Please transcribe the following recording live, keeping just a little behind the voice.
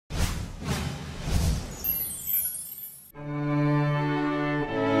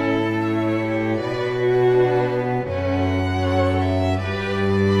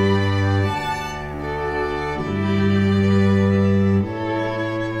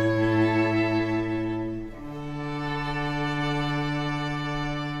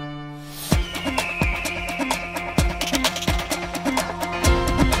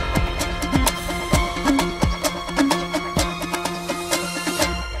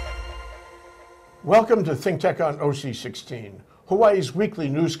Welcome to ThinkTech on OC16, Hawaii's weekly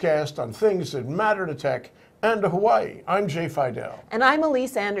newscast on things that matter to tech and to Hawaii. I'm Jay Fidell. And I'm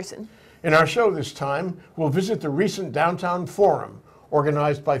Elise Anderson. In our show this time, we'll visit the recent downtown forum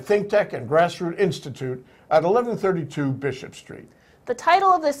organized by ThinkTech and Grassroot Institute at 1132 Bishop Street. The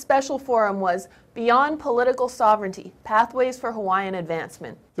title of this special forum was Beyond Political Sovereignty, Pathways for Hawaiian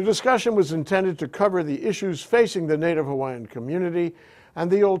Advancement. The discussion was intended to cover the issues facing the Native Hawaiian community and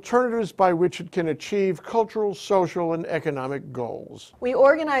the alternatives by which it can achieve cultural, social, and economic goals. We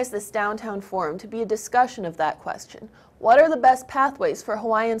organized this downtown forum to be a discussion of that question. What are the best pathways for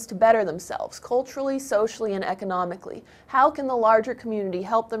Hawaiians to better themselves, culturally, socially, and economically? How can the larger community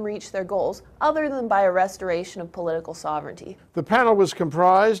help them reach their goals, other than by a restoration of political sovereignty? The panel was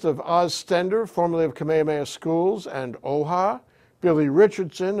comprised of Oz Stender, formerly of Kamehameha Schools and OHA, Billy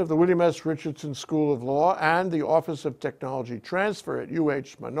Richardson of the William S. Richardson School of Law and the Office of Technology Transfer at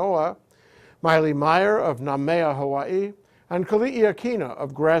UH Manoa, Maile Meyer of Namea, Hawaii, and Keli'i Akina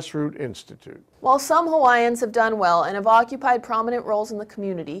of Grassroot Institute. While some Hawaiians have done well and have occupied prominent roles in the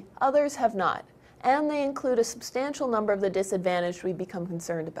community, others have not. And they include a substantial number of the disadvantaged we become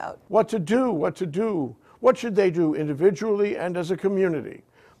concerned about. What to do, what to do. What should they do individually and as a community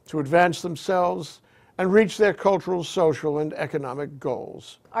to advance themselves and reach their cultural, social, and economic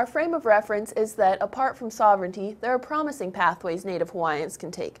goals? Our frame of reference is that, apart from sovereignty, there are promising pathways Native Hawaiians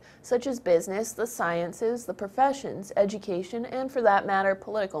can take, such as business, the sciences, the professions, education, and for that matter,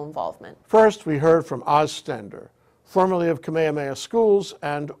 political involvement. First, we heard from Oz Stender, formerly of Kamehameha Schools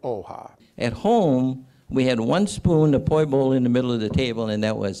and OHA. At home, we had one spoon, a poi bowl in the middle of the table, and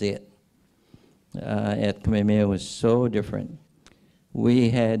that was it. At Kamehameha, it was so different. We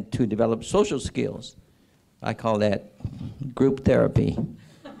had to develop social skills. I call that group therapy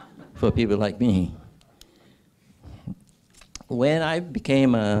for people like me. When I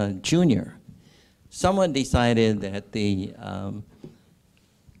became a junior, someone decided that the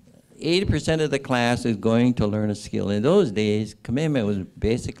 80% of the class is going to learn a skill. In those days, Kamehameha was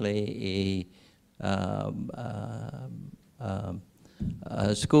basically a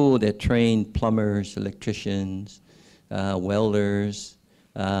school that trained plumbers, electricians, welders,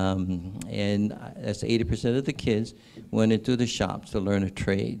 and that's 80% of the kids went into the shops to learn a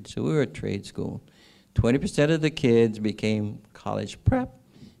trade. So we were a trade school. 20% of the kids became college prep,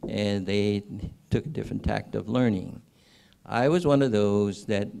 and they took a different tact of learning. I was one of those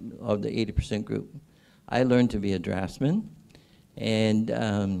that, of the 80% group. I learned to be a draftsman, and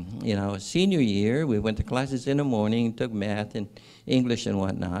in our senior year, we went to classes in the morning, took math and English and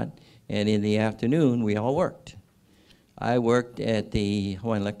whatnot, and in the afternoon, we all worked. I worked at the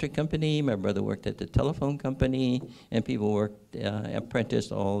Hawaiian Electric Company, my brother worked at the telephone company, and people worked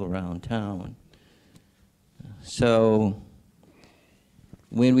apprenticed all around town. So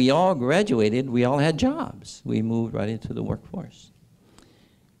when we all graduated, we all had jobs. We moved right into the workforce.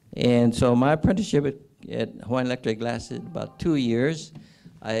 And so my apprenticeship at Hawaiian Electric lasted about 2 years.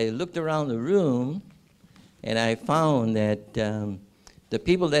 I looked around the room, and I found that the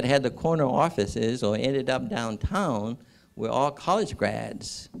people that had the corner offices or ended up downtown were all college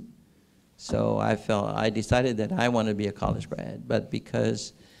grads. So I decided that I wanted to be a college grad, but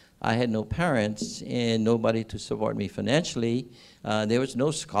because I had no parents and nobody to support me financially, there was no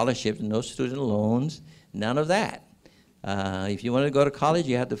scholarships, no student loans, none of that. If you wanted to go to college,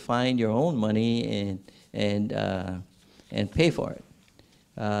 you had to find your own money and pay for it.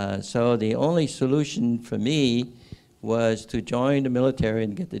 So the only solution for me was to join the military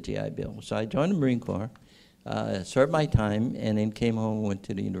and get the GI Bill. So I joined the Marine Corps, served my time, and then came home, went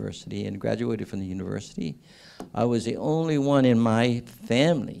to the university, and graduated from the university. I was the only one in my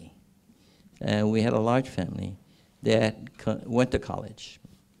family, and we had a large family, that went to college.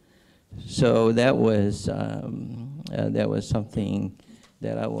 So that was something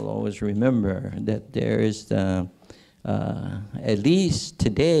that I will always remember, that there is, at least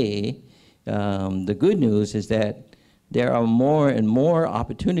today, the good news is that there are more and more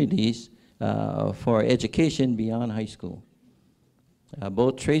opportunities for education beyond high school,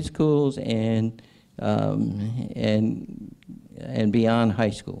 both trade schools and beyond high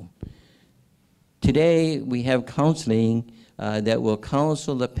school. Today, we have counseling that will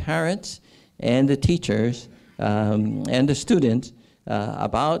counsel the parents and the teachers and the students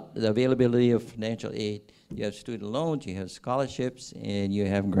about the availability of financial aid. You have student loans, you have scholarships, and you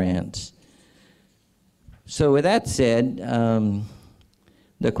have grants. So with that said,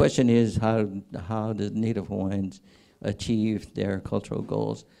 the question is how do Native Hawaiians achieve their cultural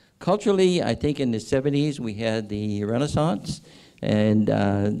goals? Culturally, I think in the 70s we had the Renaissance, and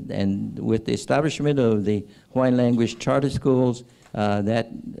with the establishment of the Hawaiian language charter schools, that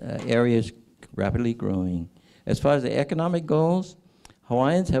area is rapidly growing. As far as the economic goals,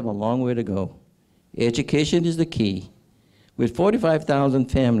 Hawaiians have a long way to go. Education is the key. With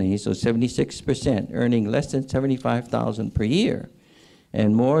 45,000 families, or 76%, earning less than $75,000 per year,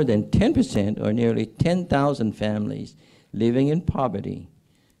 and more than 10%, or nearly 10,000 families, living in poverty,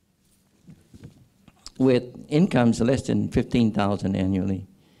 with incomes less than $15,000 annually.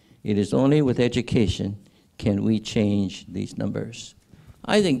 It is only with education can we change these numbers.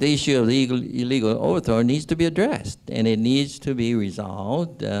 I think the issue of illegal overthrow needs to be addressed, and it needs to be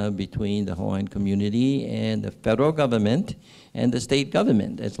resolved between the Hawaiian community and the federal government and the state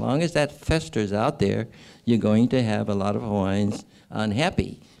government. As long as that festers out there, you're going to have a lot of Hawaiians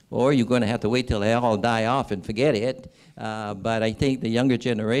unhappy, or you're going to have to wait till they all die off and forget it. But I think the younger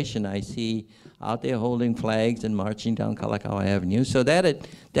generation I see out there holding flags and marching down Kalakaua Avenue, so that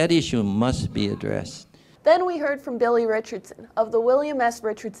issue must be addressed. Then we heard from Billy Richardson of the William S.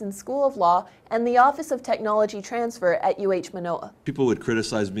 Richardson School of Law and the Office of Technology Transfer at UH Manoa. People would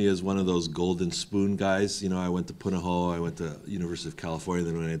criticize me as one of those golden spoon guys. You know, I went to Punahou, I went to University of California,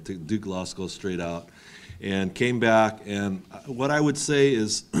 then went to Duke Law School straight out, and came back. And what I would say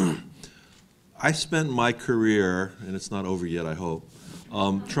is, I spent my career, and it's not over yet, I hope,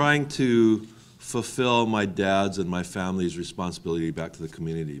 trying to fulfill my dad's and my family's responsibility back to the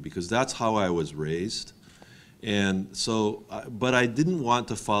community, because that's how I was raised. And so, but I didn't want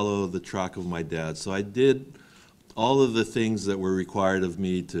to follow the track of my dad, so I did all of the things that were required of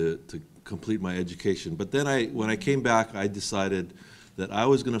me to complete my education. But then when I came back, I decided that I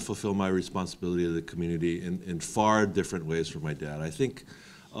was going to fulfill my responsibility to the community in far different ways from my dad. I think,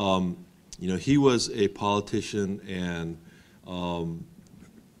 you know, he was a politician and,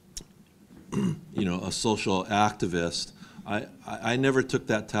 you know, a social activist. I never took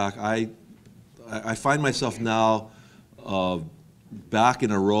that tack. I find myself now back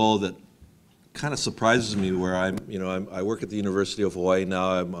in a role that kind of surprises me, where I work at the University of Hawaii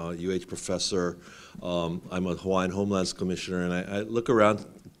now. I'm a UH professor. I'm a Hawaiian Homelands Commissioner, and I look around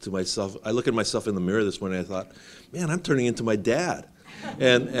to myself. I look at myself in the mirror this morning. I thought, man, I'm turning into my dad.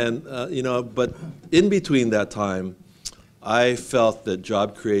 And you know, but in between that time, I felt that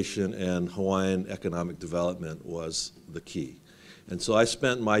job creation and Hawaiian economic development was the key, and so I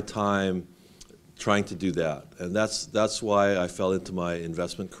spent my time trying to do that, and that's why I fell into my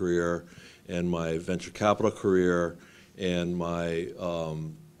investment career and my venture capital career and my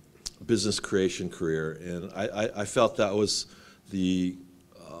business creation career, and I felt that was the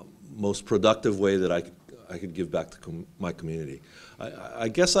most productive way that I could give back to my community. I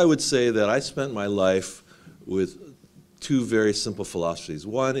guess I would say that I spent my life with two very simple philosophies.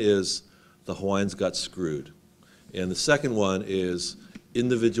 One is the Hawaiians got screwed, and the second one is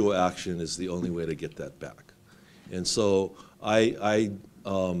individual action is the only way to get that back. And so I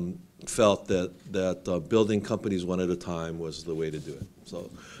felt that building companies one at a time was the way to do it. So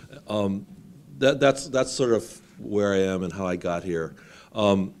that's sort of where I am and how I got here.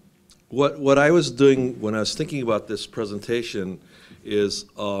 What I was doing when I was thinking about this presentation is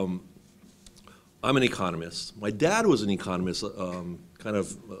I'm an economist. My dad was an economist.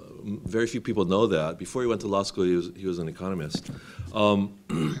 Very few people know that. Before he went to law school, he was an economist.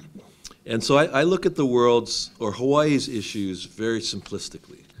 And so I look at the world's, or Hawaii's issues very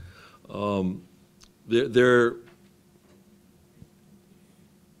simplistically. A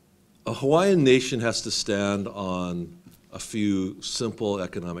Hawaiian nation has to stand on a few simple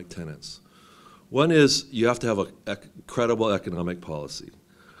economic tenets. One is you have to have a credible economic policy.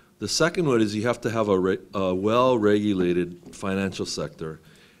 The second one is you have to have a well-regulated financial sector.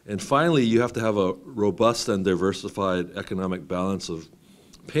 And finally, you have to have a robust and diversified economic balance of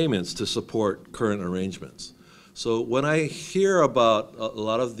payments to support current arrangements. So when I hear about a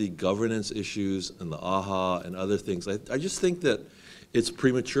lot of the governance issues and the OHA and other things, I just think that it's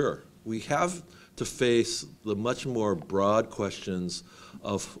premature. We have to face the much more broad questions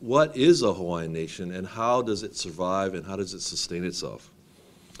of what is a Hawaiian nation and how does it survive and how does it sustain itself.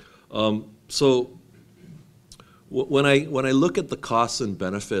 So when I look at the costs and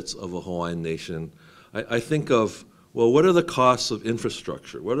benefits of a Hawaiian nation, I think of, well, what are the costs of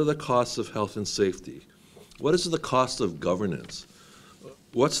infrastructure? What are the costs of health and safety? What is the cost of governance?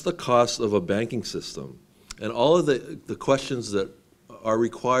 What's the cost of a banking system? And all of the questions that are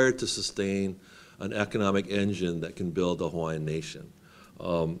required to sustain an economic engine that can build a Hawaiian nation.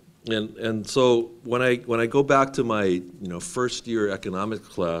 And so when I go back to my first year economics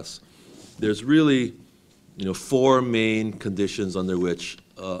class, there's really four main conditions under which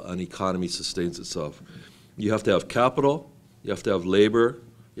an economy sustains itself. You have to have capital, you have to have labor,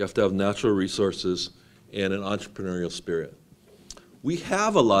 you have to have natural resources, and an entrepreneurial spirit. We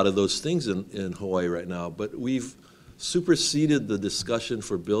have a lot of those things in Hawaii right now, but we've superseded the discussion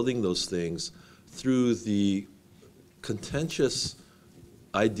for building those things through the contentious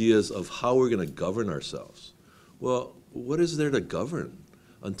ideas of how we're going to govern ourselves. Well, what is there to govern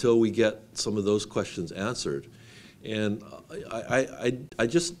until we get some of those questions answered? And I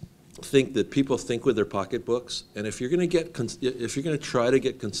just think that people think with their pocketbooks, and if you're going to try to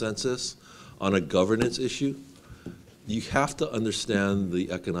get consensus on a governance issue, you have to understand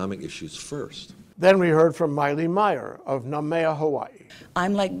the economic issues first. Then we heard from Maile Meyer of Namea, Hawaii.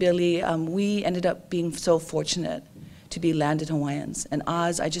 I'm like Billy. We ended up being so fortunate to be landed Hawaiians. And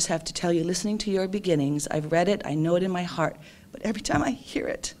Oz, I just have to tell you, listening to your beginnings, I've read it, I know it in my heart, but every time I hear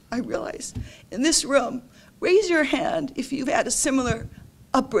it, I realize, in this room, raise your hand if you've had a similar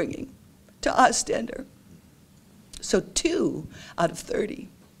upbringing to Oz Stender. So 2 out of 30.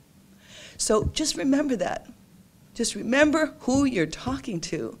 So just remember that. Just remember who you're talking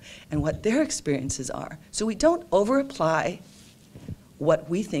to and what their experiences are, so we don't over-apply what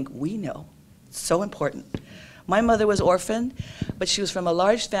we think we know. It's so important. My mother was orphaned, but she was from a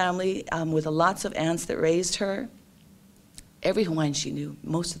large family with lots of aunts that raised her. Every Hawaiian she knew,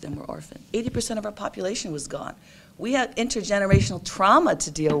 most of them were orphaned. 80% of our population was gone. We had intergenerational trauma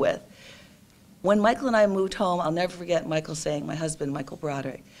to deal with. When Michael and I moved home, I'll never forget Michael saying, my husband, Michael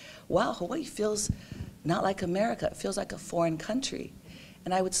Broderick, wow, Hawaii feels not like America, it feels like a foreign country.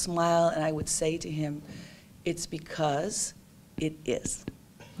 And I would smile and I would say to him, it's because it is.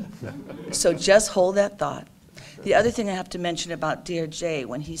 So just hold that thought. The other thing I have to mention about Dear Jay,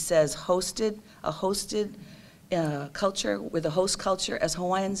 when he says hosted, a hosted culture, we're the host culture. As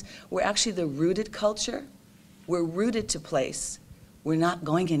Hawaiians, we're actually the rooted culture. We're rooted to place. We're not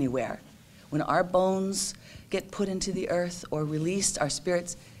going anywhere. When our bones get put into the earth or released, our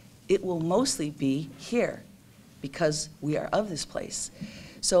spirits, it will mostly be here because we are of this place.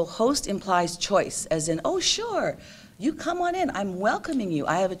 So host implies choice, as in, oh sure, you come on in, I'm welcoming you,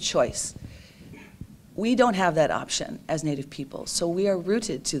 I have a choice. We don't have that option as Native people, so we are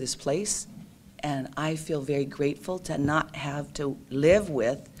rooted to this place, and I feel very grateful to not have to live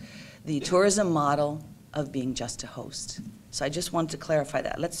with the tourism model of being just a host. So I just wanted to clarify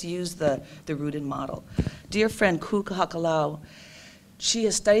that. Let's use the rooted model. Dear friend Ku Kahakalau, she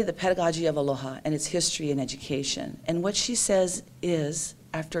has studied the pedagogy of aloha and its history and education. And what she says is,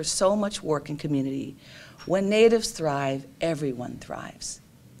 after so much work in community, when natives thrive, everyone thrives.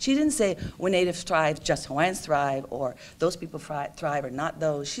 She didn't say when natives thrive, just Hawaiians thrive, or those people thrive or not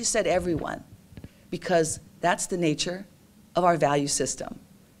those. She said everyone, because that's the nature of our value system.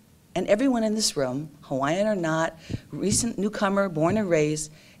 And everyone in this room, Hawaiian or not, recent newcomer, born and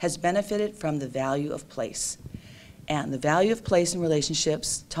raised, has benefited from the value of place. And the value of place in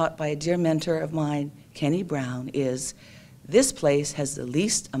relationships, taught by a dear mentor of mine, Kenny Brown, is this place has the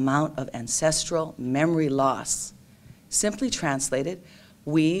least amount of ancestral memory loss. Simply translated,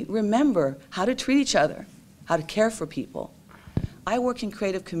 we remember how to treat each other, how to care for people. I work in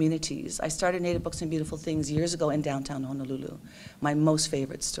creative communities. I started Native Books and Beautiful Things years ago in downtown Honolulu, my most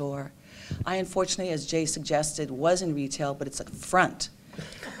favorite store. I unfortunately, as Jay suggested, was in retail, but it's a front.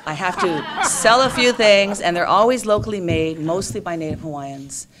 I have to sell a few things, and they're always locally made, mostly by Native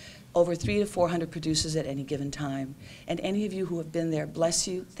Hawaiians. Over 300 to 400 producers at any given time. And any of you who have been there, bless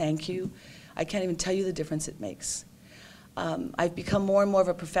you, thank you. I can't even tell you the difference it makes. I've become more and more of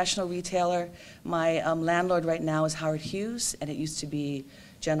a professional retailer. My landlord right now is Howard Hughes, and it used to be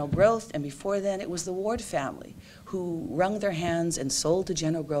General Growth, and before then it was the Ward family, who wrung their hands and sold to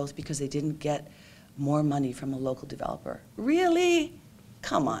General Growth because they didn't get more money from a local developer. Really?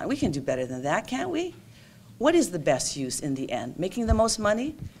 Come on, we can do better than that, can't we? What is the best use in the end? Making the most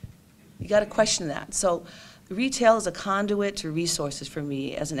money? You got to question that. So retail is a conduit to resources for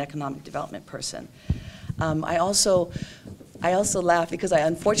me as an economic development person. I also laugh because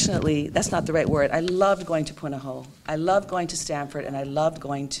unfortunately, that's not the right word. I loved going to Punahou. I loved going to Stanford, and I loved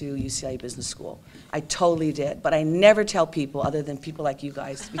going to UCLA Business School. I totally did, but I never tell people other than people like you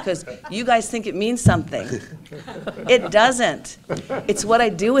guys, because you guys think it means something. It doesn't. It's what I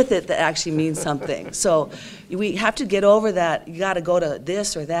do with it that actually means something. So we have to get over that. You got to go to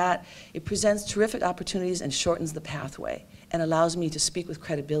this or that. It presents terrific opportunities and shortens the pathway, and allows me to speak with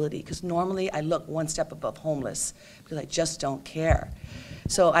credibility, because normally I look one step above homeless because I just don't care.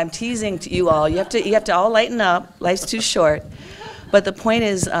 So I'm teasing to you all. You have to all lighten up. Life's too short. But the point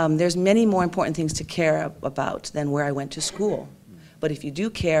is, there's many more important things to care about than where I went to school. But if you do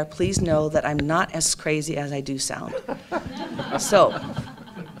care, please know that I'm not as crazy as I do sound. So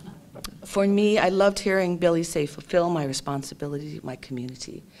for me, I loved hearing Billy say, fulfill my responsibility to my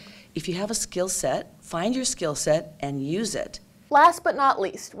community. If you have a skill set, find your skill set and use it. Last but not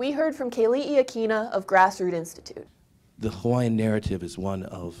least, we heard from Keli'i Akina of Grassroot Institute. The Hawaiian narrative is one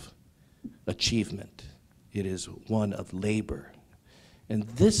of achievement. It is one of labor. And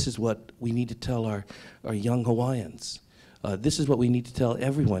this is what we need to tell our young Hawaiians. This is what we need to tell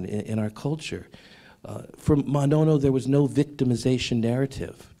everyone in our culture. For Manono, there was no victimization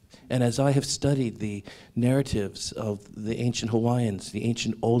narrative. And as I have studied the narratives of the ancient Hawaiians, the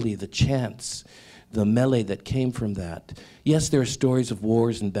ancient oli, the chants, the mele that came from that, yes, there are stories of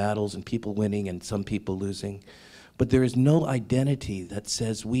wars and battles and people winning and some people losing, but there is no identity that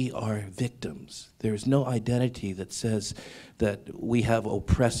says we are victims. There is no identity that says that we have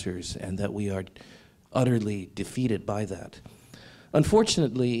oppressors and that we are utterly defeated by that.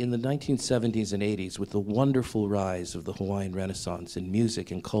 Unfortunately, in the 1970s and 80s, with the wonderful rise of the Hawaiian Renaissance in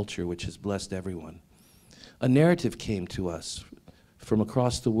music and culture, which has blessed everyone, a narrative came to us from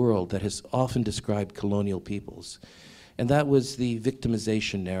across the world that has often described colonial peoples, and that was the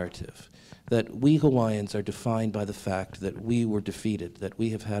victimization narrative, that we Hawaiians are defined by the fact that we were defeated, that we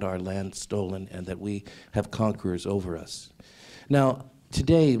have had our land stolen, and that we have conquerors over us. Now,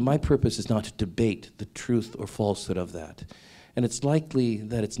 today, my purpose is not to debate the truth or falsehood of that. And it's likely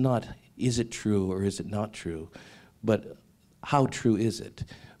that it's not, is it true or is it not true, but how true is it?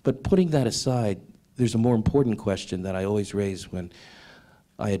 But putting that aside, there's a more important question that I always raise when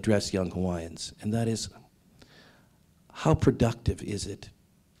I address young Hawaiians, and that is, how productive is it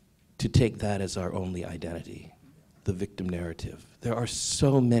to take that as our only identity, the victim narrative? There are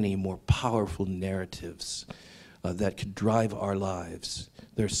so many more powerful narratives that could drive our lives.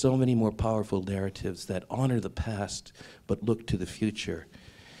 There are so many more powerful narratives that honor the past but look to the future.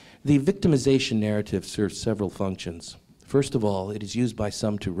 The victimization narrative serves several functions. First of all, it is used by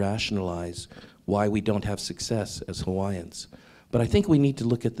some to rationalize why we don't have success as Hawaiians. But I think we need to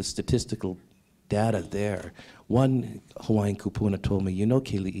look at the statistical data there. One Hawaiian kupuna told me, you know,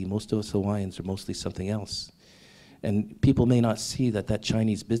 Keli'i, most of us Hawaiians are mostly something else. And people may not see that that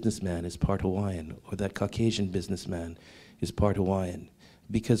Chinese businessman is part Hawaiian, or that Caucasian businessman is part Hawaiian,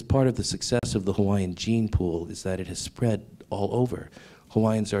 because part of the success of the Hawaiian gene pool is that it has spread all over.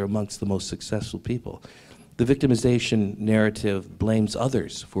 Hawaiians are amongst the most successful people. The victimization narrative blames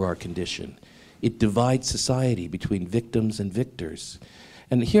others for our condition. It divides society between victims and victors.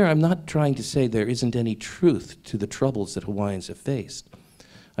 And here I'm not trying to say there isn't any truth to the troubles that Hawaiians have faced.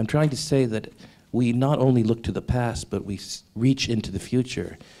 I'm trying to say that we not only look to the past, but we reach into the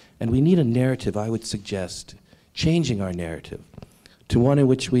future. And we need a narrative, I would suggest, changing our narrative to one in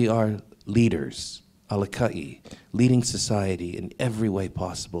which we are leaders, alakai, leading society in every way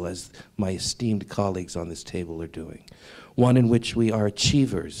possible, as my esteemed colleagues on this table are doing. One in which we are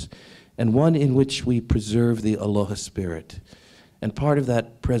achievers, and one in which we preserve the aloha spirit. And part of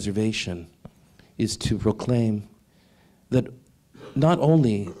that preservation is to proclaim that not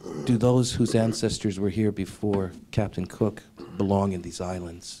only do those whose ancestors were here before Captain Cook belong in these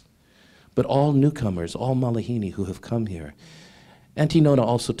islands, but all newcomers, all malahini who have come here. Auntie Nona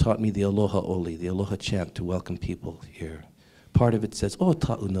also taught me the aloha oli, the aloha chant to welcome people here. Part of it says, o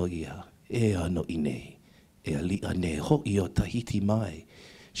ta'u no ia, ea no ine, ea li'a ne ho'i o Tahiti mai.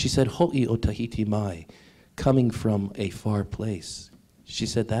 She said, ho'i o Tahiti mai, coming from a far place. She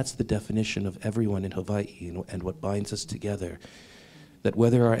said, that's the definition of everyone in Hawaii and what binds us together, that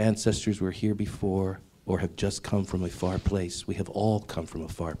whether our ancestors were here before or have just come from a far place, we have all come from a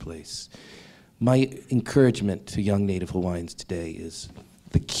far place. My encouragement to young Native Hawaiians today is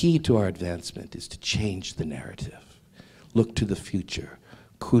the key to our advancement is to change the narrative. Look to the future.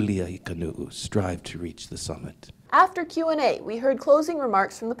 Kulia i kanu'u, strive to reach the summit. After Q&A, we heard closing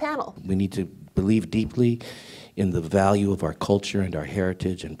remarks from the panel. We need to believe deeply in the value of our culture and our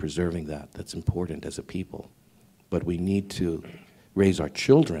heritage and preserving that. That's important as a people. But we need to raise our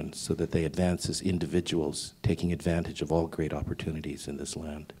children so that they advance as individuals, taking advantage of all great opportunities in this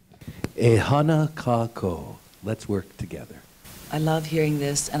land. E hana kako. Let's work together. I love hearing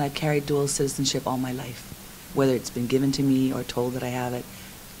this, and I've carried dual citizenship all my life. Whether it's been given to me or told that I have it,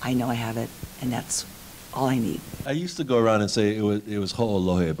 I know I have it, and that's all I need. I used to go around and say it was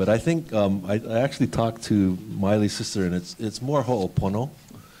ho'olohe, but I think I actually talked to Miley's sister, and it's more ho'opono,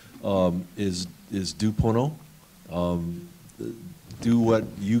 is do pono. Do what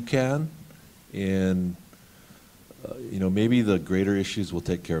you can, and maybe the greater issues will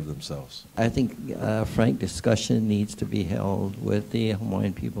take care of themselves. I think frank discussion needs to be held with the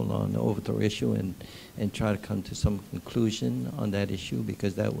Hawaiian people on the overthrow issue and try to come to some conclusion on that issue,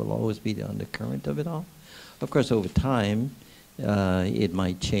 because that will always be the undercurrent of it all. Of course, over time, it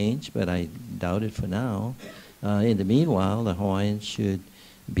might change, but I doubt it for now. In the meanwhile, the Hawaiians should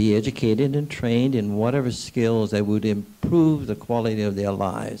be educated and trained in whatever skills that would improve the quality of their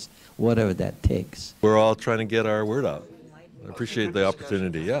lives, whatever that takes. We're all trying to get our word out. I appreciate the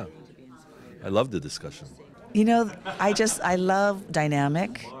opportunity, yeah. I love the discussion. You know, I love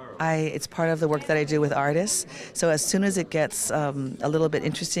dynamic. It's part of the work that I do with artists. So as soon as it gets a little bit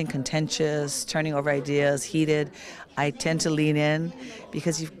interesting, contentious, turning over ideas, heated, I tend to lean in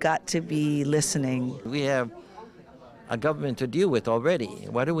because you've got to be listening. We have a government to deal with already.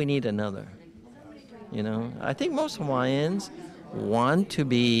 Why do we need another? You know, I think most Hawaiians want to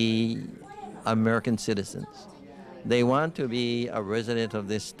be American citizens. They want to be a resident of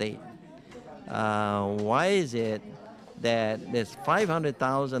this state. Why is it that there's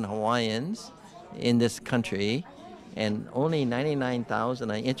 500,000 Hawaiians in this country and only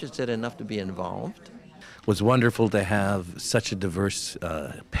 99,000 are interested enough to be involved? It was wonderful to have such a diverse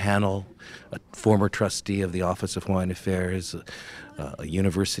panel, a former trustee of the Office of Hawaiian Affairs, a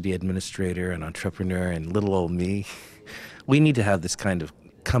university administrator, an entrepreneur, and little old me. We need to have this kind of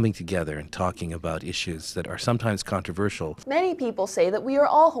coming together and talking about issues that are sometimes controversial. Many people say that we are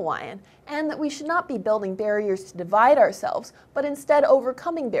all Hawaiian and that we should not be building barriers to divide ourselves, but instead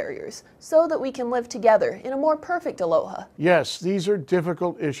overcoming barriers so that we can live together in a more perfect aloha. Yes, these are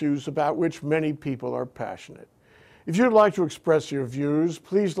difficult issues about which many people are passionate. If you'd like to express your views,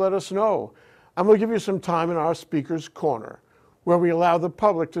 please let us know, and we'll give you some time in our Speaker's Corner, where we allow the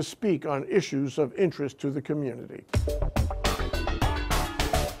public to speak on issues of interest to the community.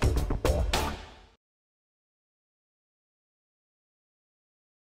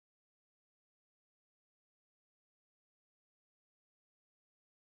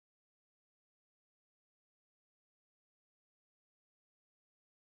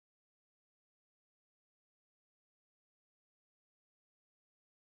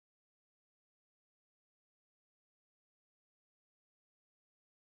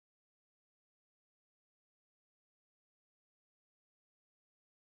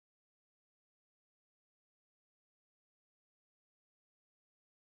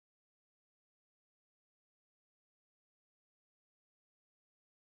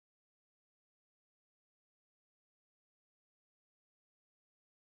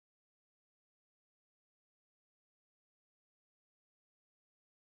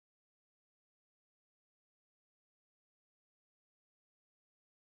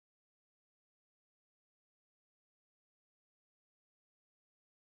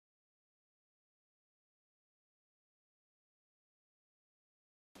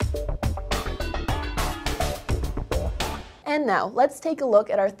 And now, let's take a look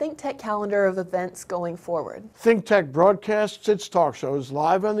at our ThinkTech calendar of events going forward. ThinkTech broadcasts its talk shows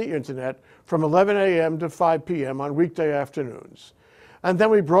live on the internet from 11 a.m. to 5 p.m. on weekday afternoons. And then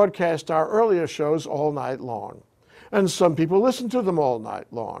we broadcast our earlier shows all night long. And some people listen to them all night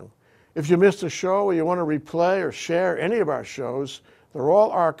long. If you missed a show or you want to replay or share any of our shows, they're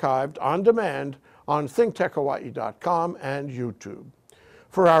all archived on demand on thinktechhawaii.com and YouTube.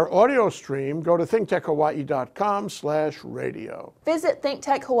 For our audio stream, go to thinktechhawaii.com/radio. Visit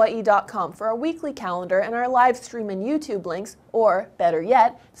thinktechhawaii.com for our weekly calendar and our live stream and YouTube links, or better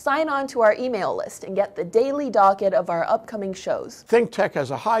yet, sign on to our email list and get the daily docket of our upcoming shows. ThinkTech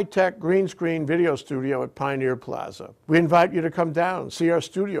has a high-tech green screen video studio at Pioneer Plaza. We invite you to come down, see our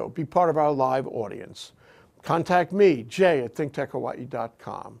studio, be part of our live audience. Contact me, Jay, at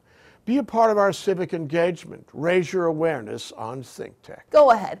thinktechhawaii.com. Be a part of our civic engagement. Raise your awareness on ThinkTech.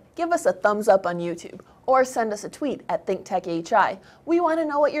 Go ahead, give us a thumbs up on YouTube, or send us a tweet at ThinkTechHI. We want to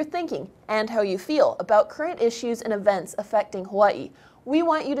know what you're thinking and how you feel about current issues and events affecting Hawaii. We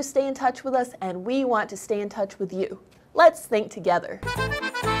want you to stay in touch with us, and we want to stay in touch with you. Let's think together.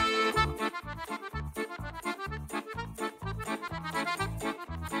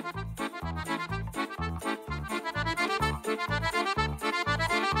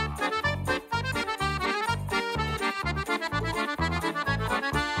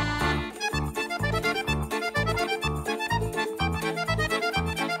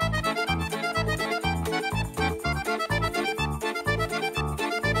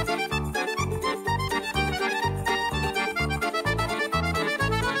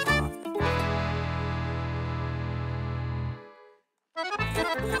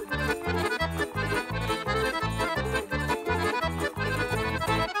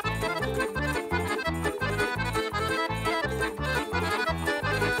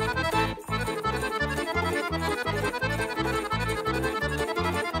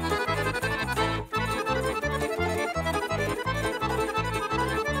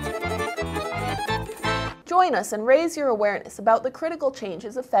 Join us and raise your awareness about the critical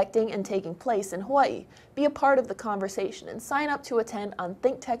changes affecting and taking place in Hawaii. Be a part of the conversation and sign up to attend on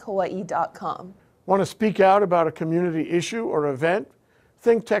thinktechhawaii.com. Want to speak out about a community issue or event?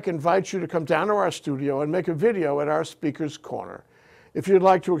 ThinkTech invites you to come down to our studio and make a video at our Speaker's Corner. If you'd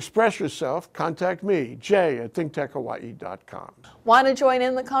like to express yourself, contact me, jay@thinktechhawaii.com. Want to join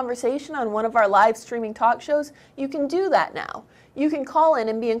in the conversation on one of our live streaming talk shows? You can do that now. You can call in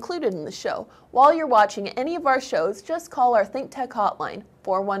and be included in the show. While you're watching any of our shows, just call our ThinkTech hotline,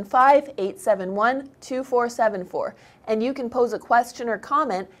 415-871-2474, and you can pose a question or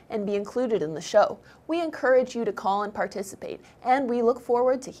comment and be included in the show. We encourage you to call and participate, and we look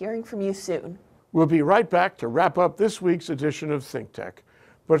forward to hearing from you soon. We'll be right back to wrap up this week's edition of ThinkTech.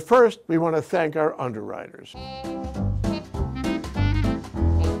 But first, we want to thank our underwriters.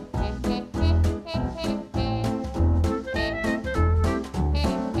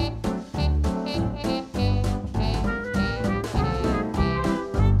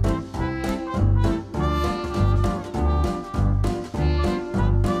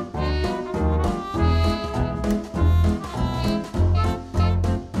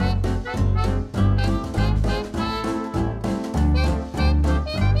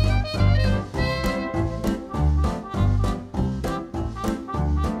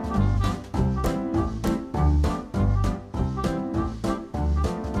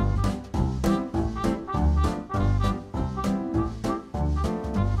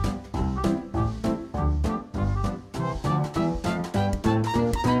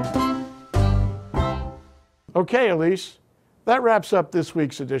 Okay, Elise, that wraps up this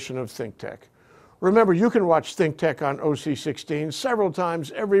week's edition of ThinkTech. Remember, you can watch ThinkTech on OC16 several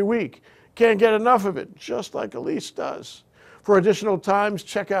times every week. Can't get enough of it, just like Elise does. For additional times,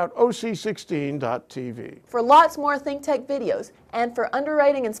 check out OC16.tv. For lots more ThinkTech videos and for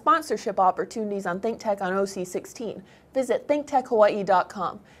underwriting and sponsorship opportunities on ThinkTech on OC16, visit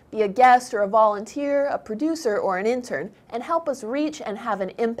thinktechhawaii.com. Be a guest or a volunteer, a producer or an intern, and help us reach and have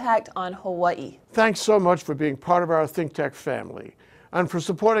an impact on Hawaii. Thanks so much for being part of our ThinkTech family and for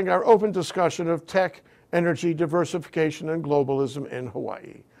supporting our open discussion of tech, energy, diversification, and globalism in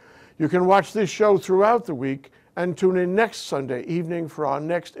Hawaii. You can watch this show throughout the week and tune in next Sunday evening for our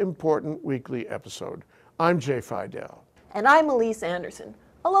next important weekly episode. I'm Jay Fidell. And I'm Elise Anderson.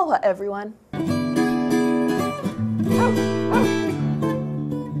 Aloha, everyone.